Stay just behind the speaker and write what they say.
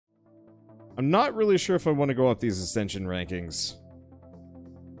I'm not really sure if I want to go up these Ascension rankings.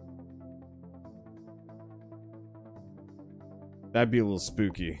 That'd be a little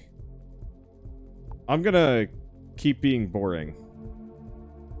spooky. I'm gonna keep being boring.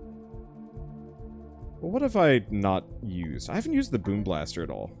 Well, what have I not used? I haven't used the Boom Blaster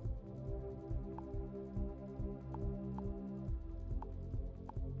at all.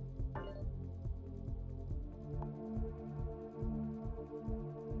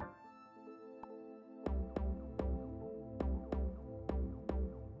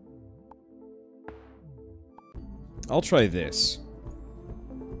 I'll try this.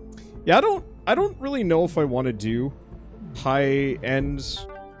 Yeah, I don't really know if I want to do high-end.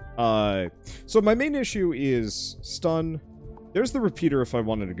 So my main issue is stun. There's the repeater if I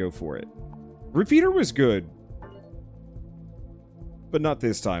wanted to go for it. Repeater was good, but not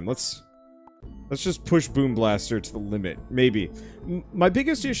this time. Let's just push Boom Blaster to the limit. Maybe. My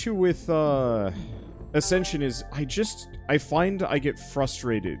biggest issue with Ascension is I find I get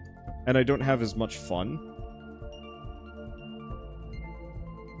frustrated and I don't have as much fun.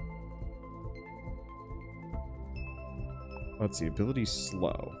 Let's see, ability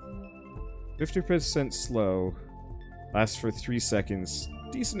slow. 50% slow. Lasts for 3 seconds.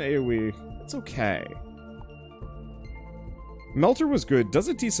 Decent AoE. It's okay. Melter was good. Does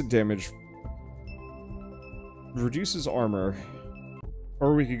a decent damage. Reduces armor.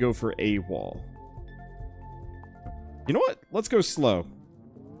 Or we could go for AWOL. You know what? Let's go slow.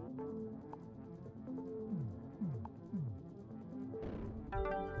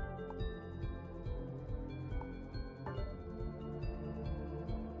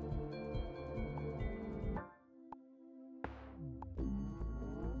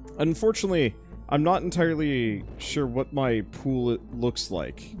 Unfortunately, I'm not entirely sure what my pool looks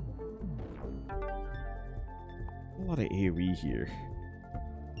like. A lot of AoE here.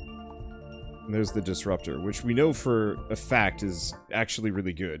 And there's the Disruptor, which we know for a fact is actually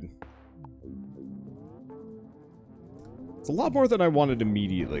really good. It's a lot more than I wanted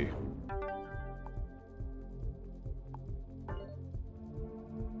immediately.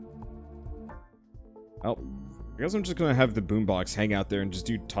 Oh. I guess I'm just gonna have the boombox hang out there and just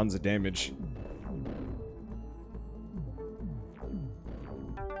do tons of damage.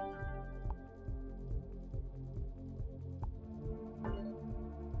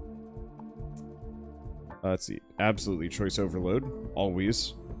 Let's see. Absolutely. Choice overload.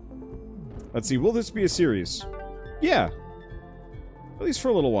 Always. Let's see. Will this be a series? Yeah. At least for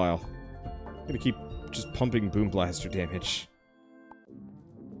a little while. I'm gonna keep just pumping Boom Blaster damage.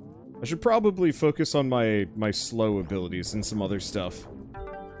 I should probably focus on my slow abilities and some other stuff.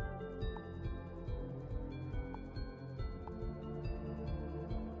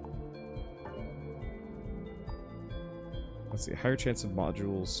 Let's see, higher chance of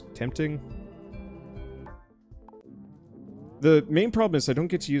modules. Tempting. The main problem is I don't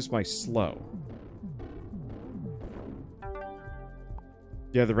get to use my slow.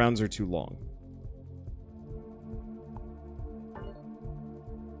 Yeah, the rounds are too long.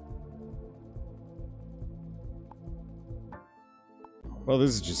 Well,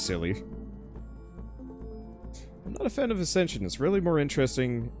 this is just silly. I'm not a fan of Ascension. It's really more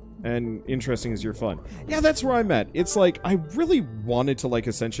interesting, and interesting is your fun. Yeah, that's where I'm at. It's like, I really wanted to like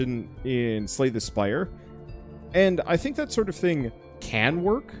Ascension in Slay the Spire, and I think that sort of thing can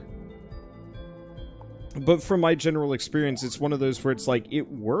work. But from my general experience, it's one of those where it's like, it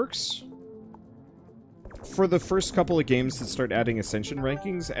works for the first couple of games that start adding Ascension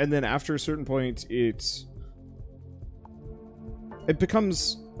rankings, and then after a certain point, it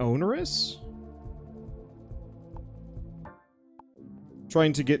becomes onerous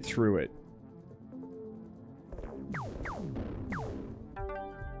trying to get through it.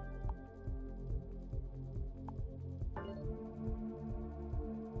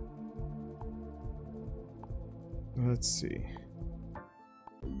 Let's see.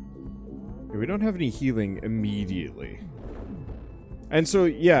 We don't have any healing immediately. And so,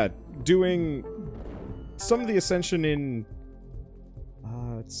 yeah, doing some of the Ascension in...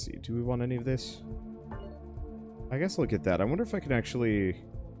 let's see, do we want any of this? I guess I'll get that. I wonder if I can actually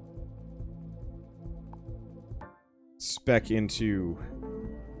spec into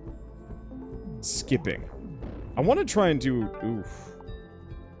skipping. I want to try and do... Oof.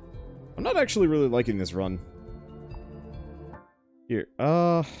 I'm not actually really liking this run. Here,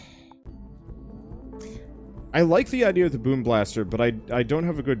 I like the idea of the Boom Blaster, but I don't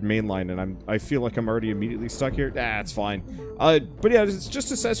have a good mainline, and I feel like I'm already immediately stuck here. It's fine. But yeah, it's just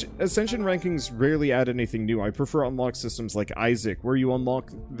Ascension rankings rarely add anything new. I prefer unlock systems like Isaac, where you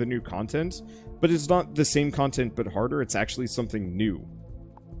unlock the new content, but it's not the same content but harder. It's actually something new.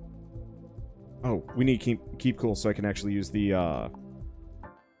 Oh, we need keep cool so I can actually use the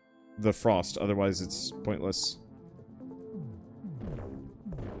frost. Otherwise, it's pointless.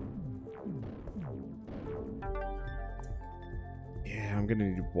 Yeah, I'm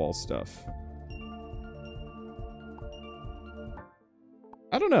gonna need wall stuff.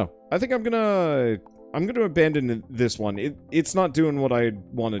 I don't know. I think I'm gonna abandon this one. It's not doing what I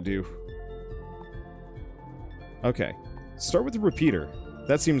want to do. Okay. Start with the repeater.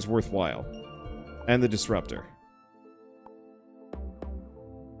 That seems worthwhile. And the disruptor.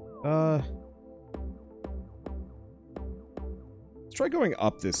 Let's try going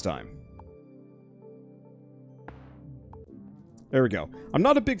up this time. There we go. I'm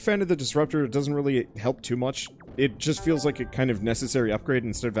not a big fan of the disruptor. It doesn't really help too much. It just feels like a kind of necessary upgrade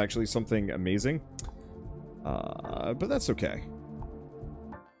instead of actually something amazing. But that's okay.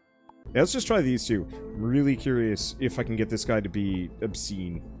 Yeah, let's just try these two. I'm really curious if I can get this guy to be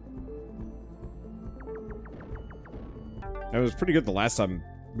obscene. It was pretty good the last time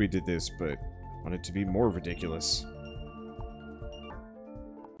we did this, but I want it to be more ridiculous.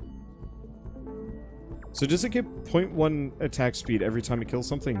 So does it get 0.1 attack speed every time it kills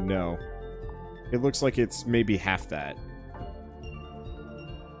something? No. It looks like it's maybe half that.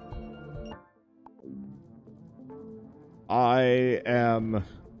 I am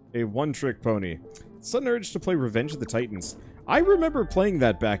a one-trick pony. Sudden urge to play Revenge of the Titans. I remember playing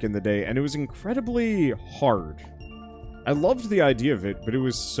that back in the day, and it was incredibly hard. I loved the idea of it, but it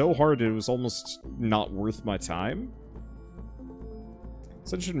was so hard it was almost not worth my time.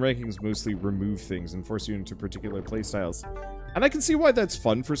 Ascension rankings mostly remove things and force you into particular playstyles. And I can see why that's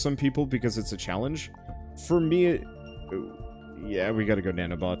fun for some people because it's a challenge. For me, yeah, we gotta go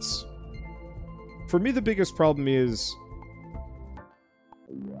nanobots. For me, the biggest problem is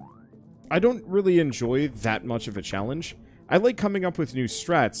I don't really enjoy that much of a challenge. I like coming up with new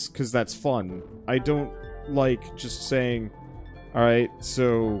strats because that's fun. I don't like just saying, alright,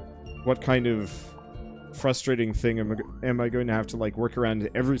 so what kind of frustrating thing am I going to have to like work around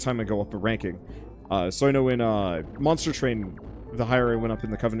every time I go up a ranking? So I know in Monster Train, the higher I went up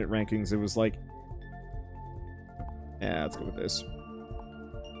in the Covenant rankings, it was like, yeah, let's go with this.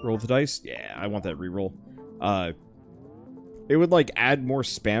 Roll the dice? Yeah, I want that reroll. It would like add more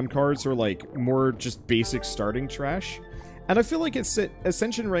spam cards or like more just basic starting trash. And I feel like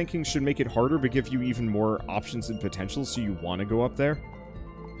Ascension rankings should make it harder but give you even more options and potential so you want to go up there.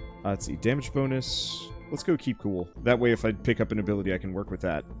 Let's see, damage bonus. Let's go keep cool. That way if I pick up an ability I can work with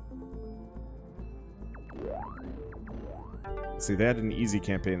that. Let's see, they added an easy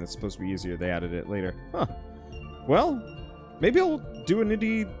campaign that's supposed to be easier. They added it later. Huh. Well, maybe I'll do an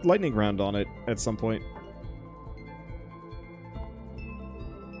indie lightning round on it at some point.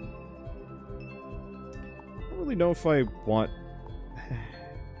 I don't really know if I want...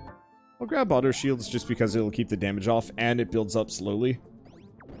 I'll grab auto shields just because it'll keep the damage off and it builds up slowly.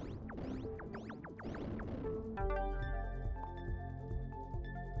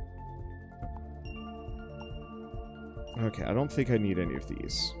 Okay, I don't think I need any of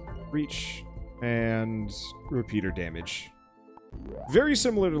these. Reach and repeater damage. Very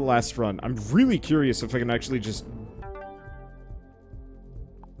similar to the last run. I'm really curious if I can actually just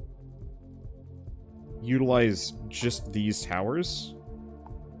utilize just these towers.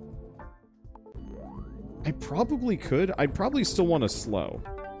 I probably could. I'd probably still want to slow.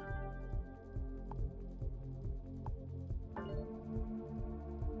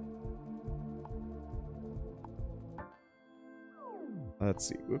 Let's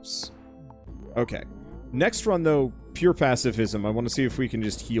see. Whoops. Okay. Next run, though, pure pacifism. I want to see if we can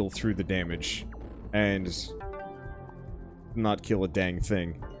just heal through the damage and not kill a dang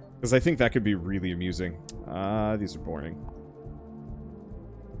thing. Because I think that could be really amusing. These are boring.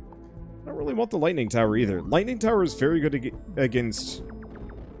 I don't really want the lightning tower either. Lightning tower is very good against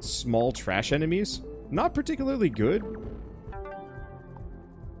small trash enemies. Not particularly good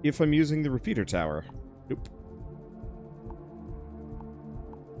if I'm using the repeater tower. Nope.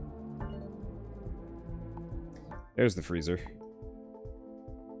 There's the freezer.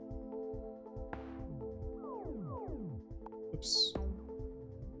 Oops.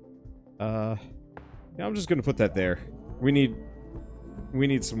 Yeah, I'm just gonna put that there. We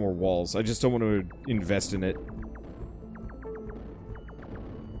need some more walls. I just don't want to invest in it.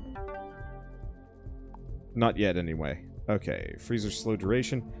 Not yet, anyway. Okay, freezer slow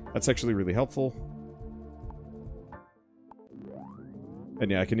duration. That's actually really helpful. And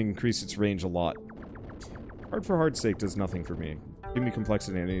yeah, I can increase its range a lot. Hard for hard's sake does nothing for me. Give me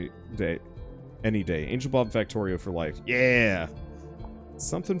complexity any day. Any day. Angel Bob Factorio for life. Yeah!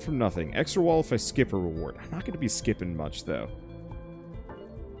 Something from nothing. Extra wall if I skip a reward. I'm not going to be skipping much, though.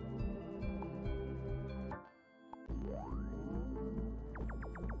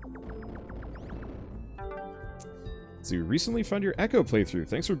 So you recently found your Echo playthrough.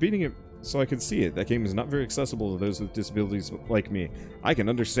 Thanks for beating it so I could see it. That game is not very accessible to those with disabilities like me. I can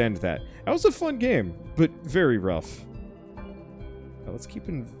understand that. That was a fun game, but very rough. Now let's keep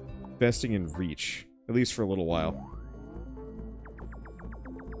investing in reach, at least for a little while.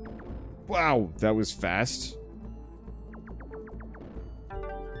 Wow, that was fast.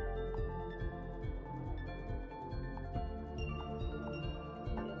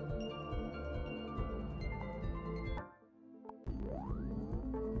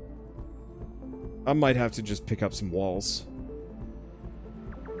 I might have to just pick up some walls.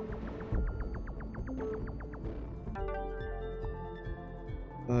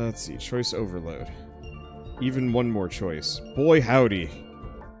 Let's see, choice overload. Even one more choice. Boy howdy.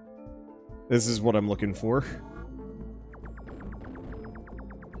 This is what I'm looking for.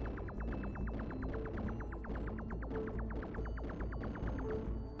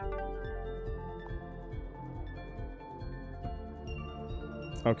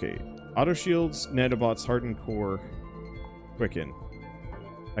 Okay. Auto shields, nanobots, hardened core, quicken.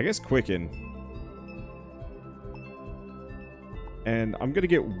 I guess quicken. And I'm gonna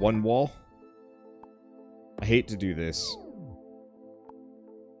get one wall. I hate to do this.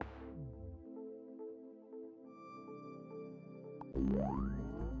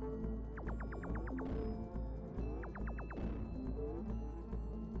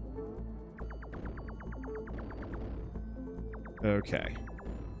 Okay.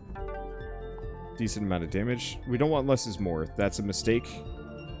 Decent amount of damage. We don't want less is more. That's a mistake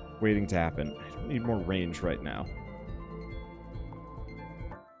waiting to happen. I don't need more range right now.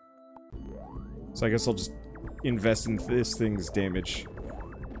 So I guess I'll just invest in this thing's damage.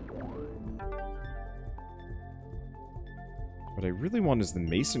 What I really want is the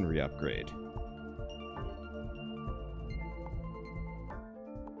masonry upgrade.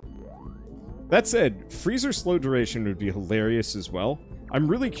 That said, freezer slow duration would be hilarious as well. I'm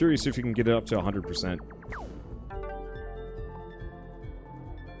really curious if you can get it up to 100%.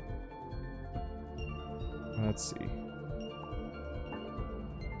 Let's see.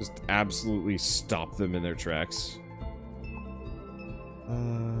 Just absolutely stop them in their tracks.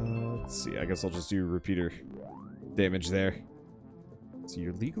 Let's see. I guess I'll just do repeater damage there. So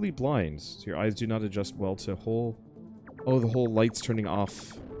you're legally blind. So your eyes do not adjust well to whole... Oh, the whole light's turning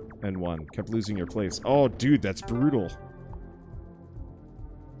off. And one. Kept losing your place. Oh, dude, that's brutal.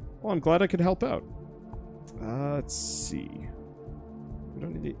 Well, I'm glad I could help out. Let's see. We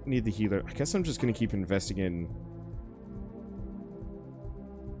don't need the healer. I guess I'm just going to keep investing in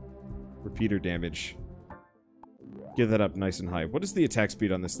repeater damage. Get that up nice and high. What is the attack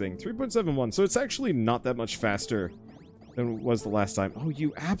speed on this thing? 3.71. So it's actually not that much faster than it was the last time. Oh,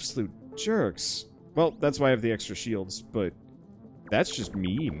 you absolute jerks. Well, that's why I have the extra shields, but that's just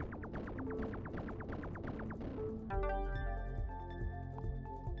mean.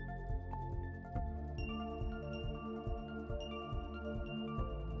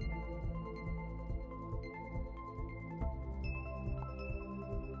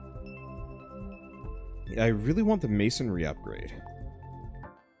 I really want the masonry upgrade.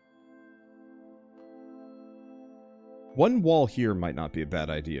 One wall here might not be a bad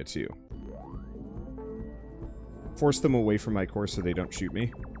idea, too. Force them away from my core so they don't shoot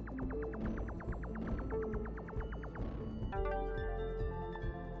me.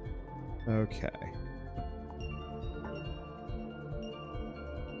 Okay.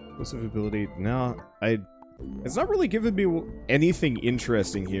 Elusive ability. No, it's not really giving me anything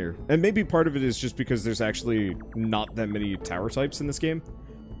interesting here. And maybe part of it is just because there's actually not that many tower types in this game.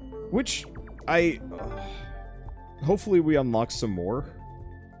 Which, hopefully we unlock some more.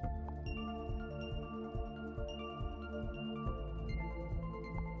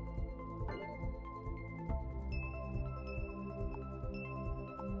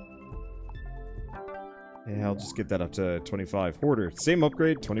 Yeah, I'll just get that up to 25. Hoarder, same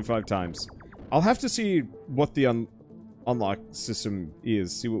upgrade, 25 times. I'll have to see what the unlock system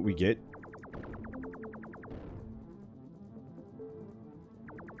is, see what we get.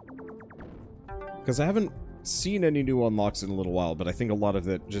 Because I haven't seen any new unlocks in a little while, but I think a lot of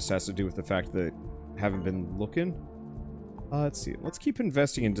that just has to do with the fact that I haven't been looking. Let's see. Let's keep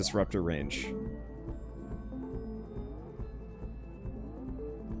investing in disruptor range.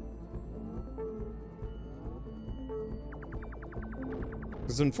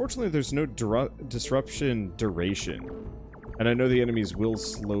 Because unfortunately there's no disruption duration. And I know the enemies will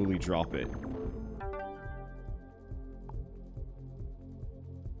slowly drop it.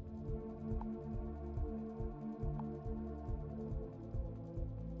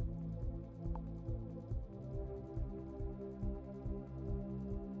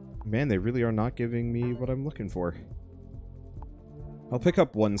 Man, they really are not giving me what I'm looking for. I'll pick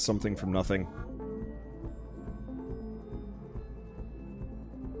up one something from nothing.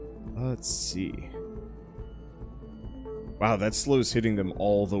 Let's see. Wow, that slow's hitting them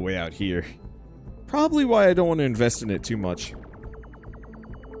all the way out here. Probably why I don't want to invest in it too much.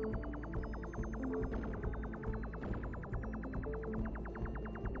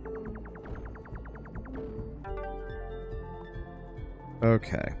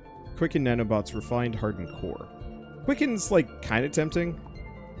 Okay. Quicken nanobots, refined, hardened core. Quicken's, like, kind of tempting.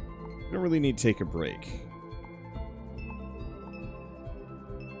 Don't really need to take a break.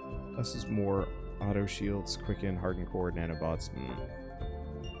 This is more auto shields, quicken, hardened core, nanobots.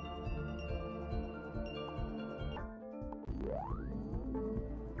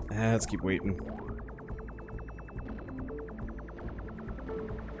 Let's keep waiting.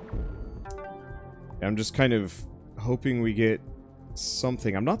 I'm just kind of hoping we get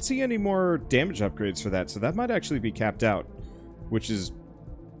something. I'm not seeing any more damage upgrades for that, so that might actually be capped out, which is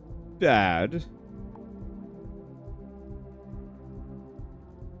bad.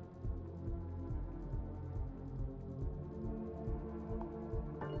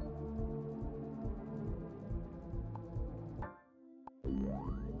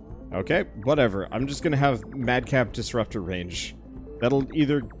 Okay, whatever. I'm just gonna have Madcap Disruptor range. That'll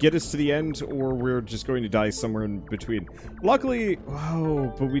either get us to the end, or we're just going to die somewhere in between. Luckily...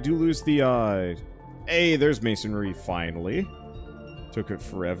 Oh, but we do lose the, Hey, there's Masonry, finally. Took it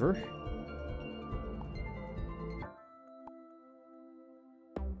forever.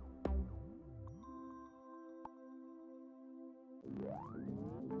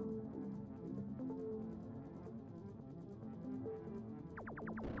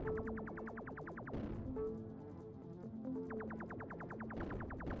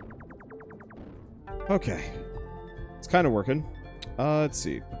 Okay. It's kind of working. Let's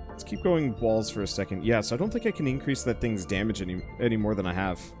see. Let's keep going walls for a second. Yeah, so I don't think I can increase that thing's damage any more than I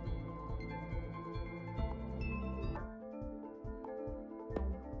have.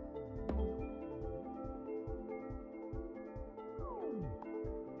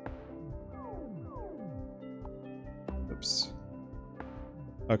 Oops.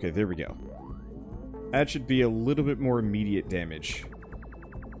 Okay, there we go. That should be a little bit more immediate damage.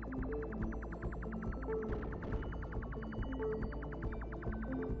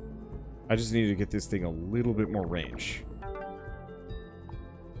 I just need to get this thing a little bit more range.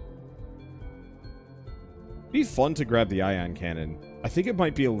 Be fun to grab the ion cannon. I think it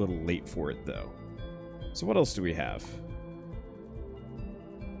might be a little late for it, though. So what else do we have?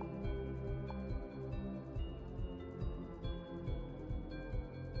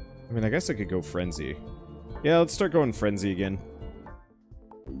 I mean, I guess I could go Frenzy. Yeah, let's start going Frenzy again.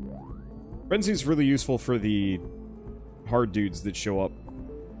 Frenzy's really useful for the hard dudes that show up.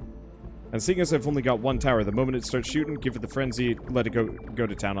 And seeing as I've only got one tower, the moment it starts shooting, give it the Frenzy, let it go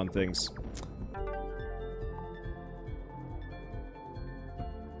to town on things.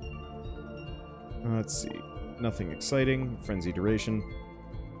 Let's see. Nothing exciting. Frenzy duration.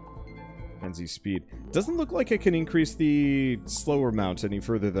 Frenzy speed. Doesn't look like I can increase the slower mount any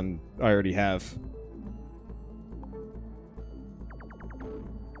further than I already have.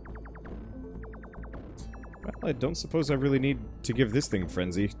 Well, I don't suppose I really need to give this thing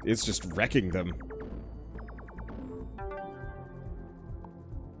Frenzy. It's just wrecking them.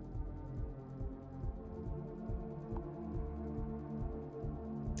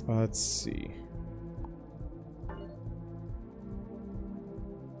 Let's see.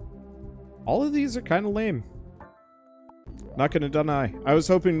 All of these are kind of lame. Not gonna deny. I was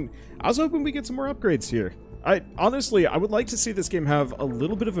hoping we get some more upgrades here. Honestly, I would like to see this game have a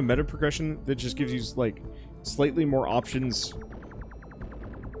little bit of a meta progression that just gives you, like, slightly more options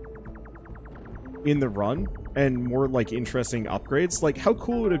in the run and more, like, interesting upgrades. Like, how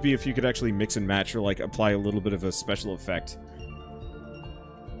cool would it be if you could actually mix and match or, like, apply a little bit of a special effect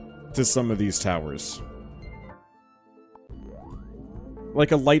to some of these towers?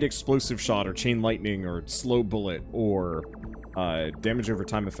 Like a light explosive shot, or chain lightning, or slow bullet, or damage over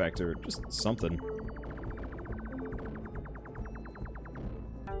time effect, or just something.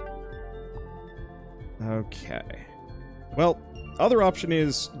 Okay. Well, other option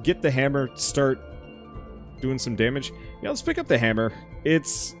is get the hammer, start doing some damage. Yeah, let's pick up the hammer.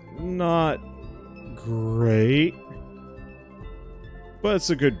 It's not great, but it's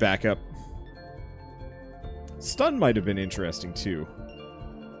a good backup. Stun might have been interesting, too.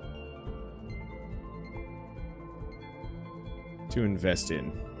 To invest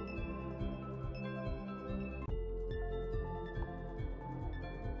in.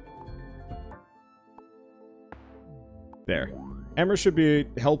 There. Hammer should be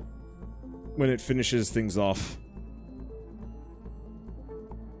help when it finishes things off.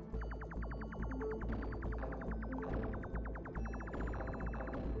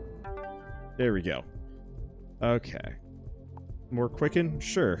 There we go. Okay. More quicken?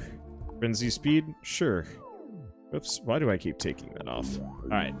 Sure. Frenzy speed? Sure. Oops, why do I keep taking that off?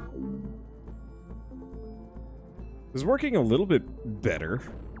 Alright. It's working a little bit better.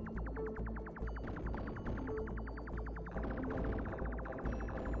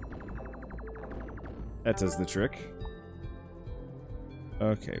 That does the trick.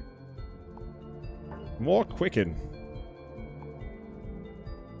 Okay. More quicken.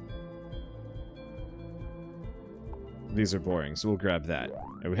 These are boring, so we'll grab that.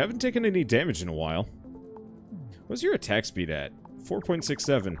 We haven't taken any damage in a while. What's your attack speed at?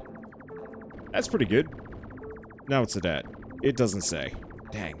 4.67. That's pretty good. Now what's it at? It doesn't say.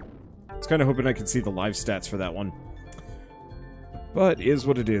 Dang. I was kind of hoping I could see the live stats for that one. But is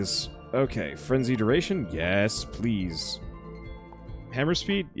what it is. Okay, frenzy duration? Yes, please. Hammer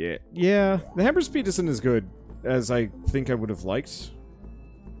speed? Yeah. Yeah, the hammer speed isn't as good as I think I would have liked.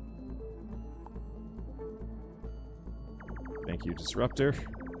 Thank you, Disruptor.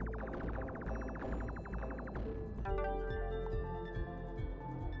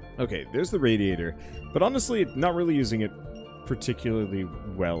 Okay, there's the radiator. But honestly, not really using it particularly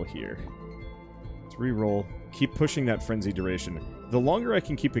well here. Let's reroll. Keep pushing that frenzy duration. The longer I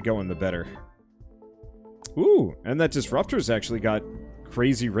can keep it going, the better. Ooh, and that Disruptor's actually got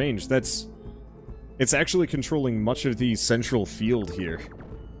crazy range. It's actually controlling much of the central field here.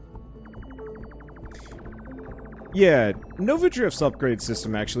 Yeah, Nova Drift's upgrade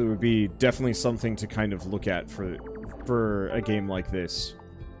system actually would be definitely something to kind of look at for a game like this.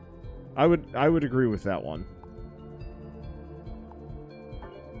 I would agree with that one.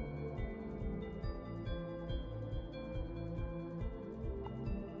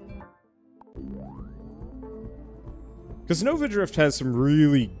 Because Nova Drift has some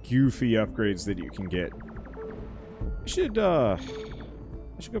really goofy upgrades that you can get. I should go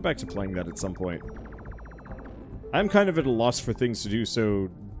back to playing that at some point. I'm kind of at a loss for things to do, so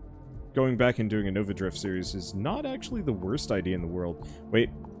going back and doing a Nova Drift series is not actually the worst idea in the world. Wait,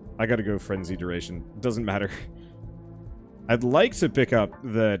 I gotta go frenzy duration. Doesn't matter. I'd like to pick up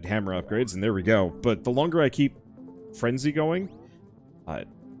the hammer upgrades, and there we go. But the longer I keep frenzy going,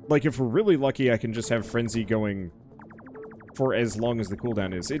 like if we're really lucky, I can just have frenzy going for as long as the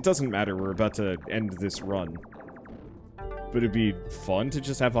cooldown is. It doesn't matter, we're about to end this run. But it'd be fun to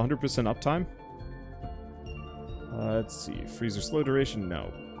just have 100% uptime. Let's see, freezer slow duration,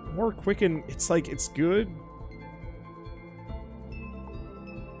 no. More quicken, it's like, it's good.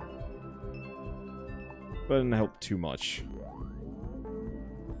 But it didn't help too much.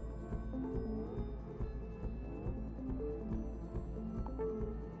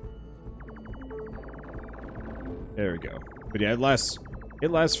 There we go. But yeah, it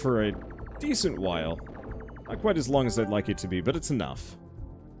lasts for a decent while. Not quite as long as I'd like it to be, but it's enough.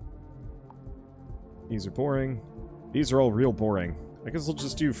 These are boring. These are all real boring. I guess I'll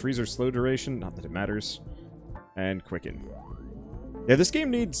just do freezer slow duration, not that it matters. And quicken. Yeah, this game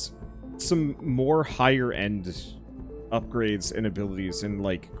needs some more higher end upgrades and abilities and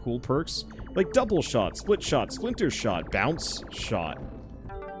like cool perks. Like double shot, split shot, splinter shot, bounce shot.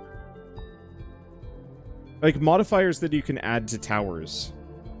 Like modifiers that you can add to towers.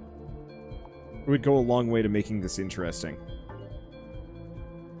 It would go a long way to making this interesting.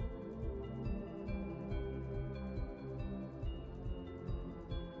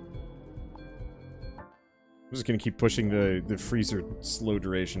 I'm just gonna keep pushing the freezer slow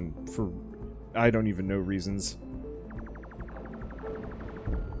duration for I don't even know reasons.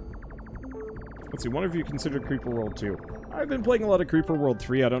 Let's see, one of you considered Creeper World 2. I've been playing a lot of Creeper World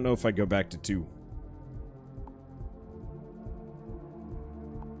 3, I don't know if I'd go back to 2.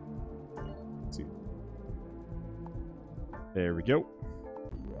 Let's see. There we go.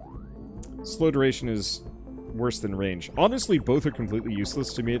 Slow duration is worse than range. Honestly, both are completely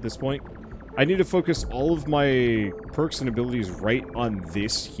useless to me at this point. I need to focus all of my perks and abilities right on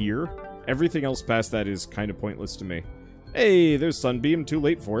this here. Everything else past that is kind of pointless to me. Hey, there's Sunbeam. Too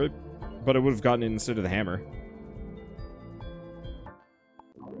late for it. But I would have gotten it instead of the hammer.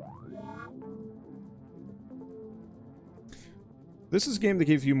 This is a game that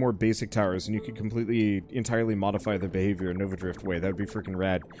gave you more basic towers, and you could completely, entirely modify the behavior in Nova Drift way. That would be freaking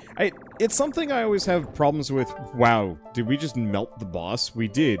rad. It's something I always have problems with. Wow, did we just melt the boss? We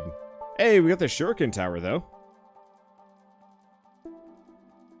did. Hey, we got the Shuriken Tower, though.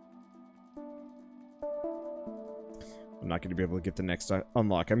 I'm not going to be able to get the next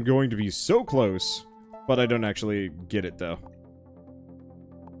unlock. I'm going to be so close, but I don't actually get it, though.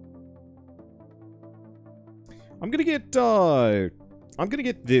 I'm going to get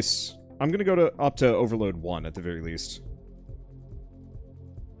this. I'm going to go up to Overload 1, at the very least.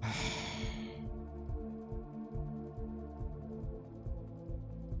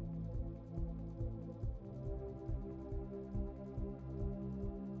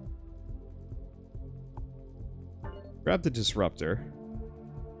 grab the disruptor.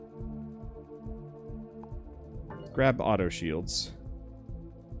 Grab auto shields.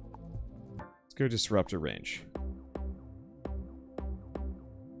 Let's go disruptor range.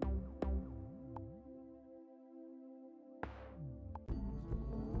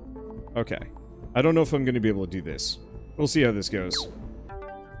 Okay. I don't know if I'm going to be able to do this. We'll see how this goes.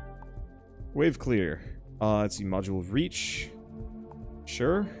 Wave clear. Let's see. Module of reach.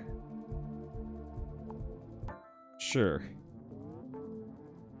 Sure. Sure.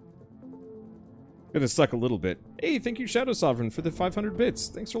 Gonna suck a little bit. Hey, thank you, Shadow Sovereign, for the 500 bits.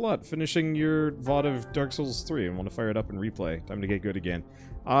 Thanks a lot. Finishing your VOD of Dark Souls 3. I want to fire it up and replay. Time to get good again.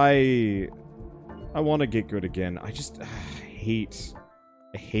 I want to get good again. I just I hate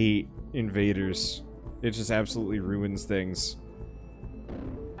invaders. It just absolutely ruins things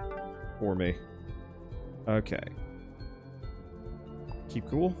for me. Okay. Keep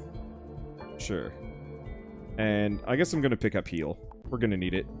cool? Sure. And I guess I'm gonna pick up heal. We're gonna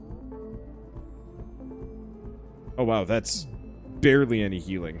need it. Oh wow, that's barely any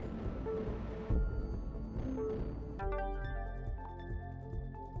healing.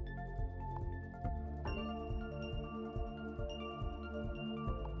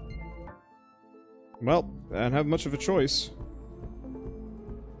 Well, I don't have much of a choice.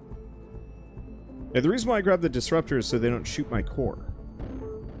 Yeah, the reason why I grabbed the disruptor is so they don't shoot my core.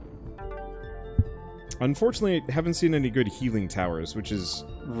 Unfortunately, I haven't seen any good healing towers, which is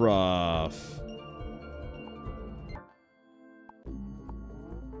rough.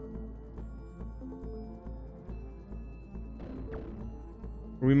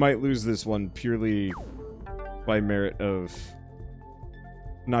 We might lose this one purely by merit of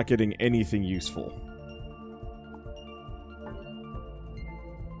not getting anything useful.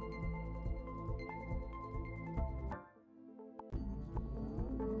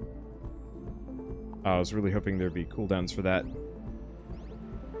 I was really hoping there'd be cooldowns for that.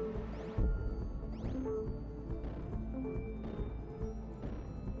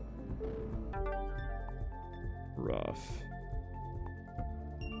 Rough.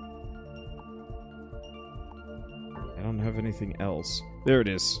 I don't have anything else. There it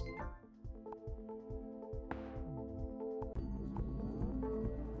is.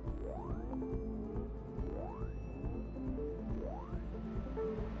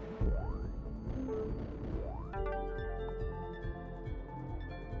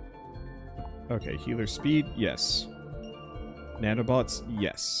 Okay, healer speed, yes. Nanobots,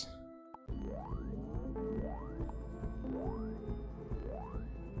 yes.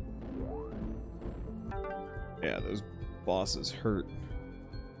 Yeah, those bosses hurt.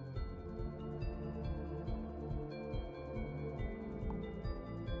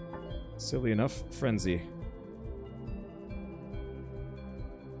 Silly enough, frenzy.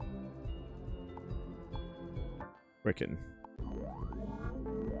 Quicken.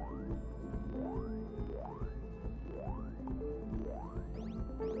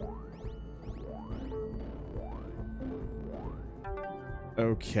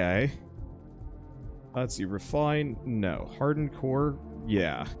 Okay. Let's see, refine? No. Hardened core?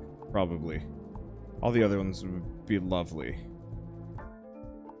 Yeah, probably. All the other ones would be lovely.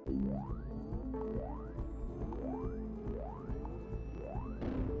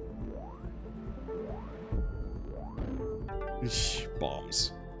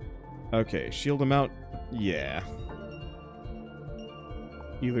 Bombs. Okay, shield him out? Yeah.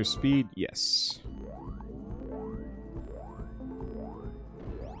 Healer speed? Yes.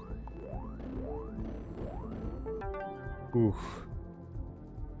 Oof.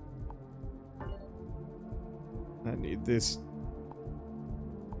 I need this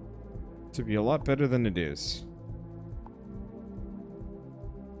to be a lot better than it is.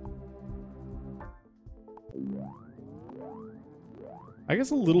 I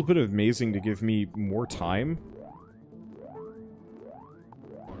guess a little bit of amazing to give me more time.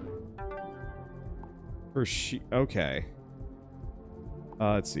 For okay.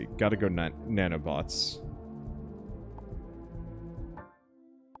 Let's see. Gotta go nanobots.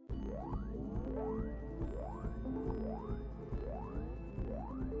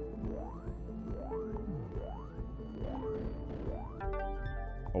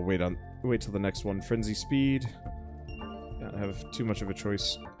 I'll wait till the next one. Frenzy speed. Don't have too much of a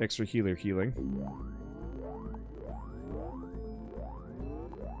choice. Extra healer healing.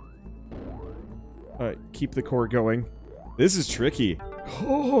 Alright, keep the core going. This is tricky.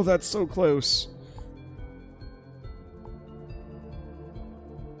 Oh, that's so close.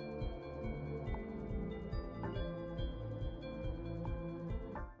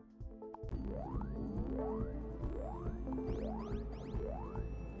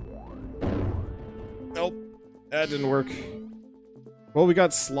 Nope. That didn't work. Well, we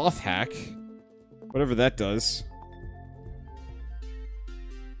got sloth hack. Whatever that does.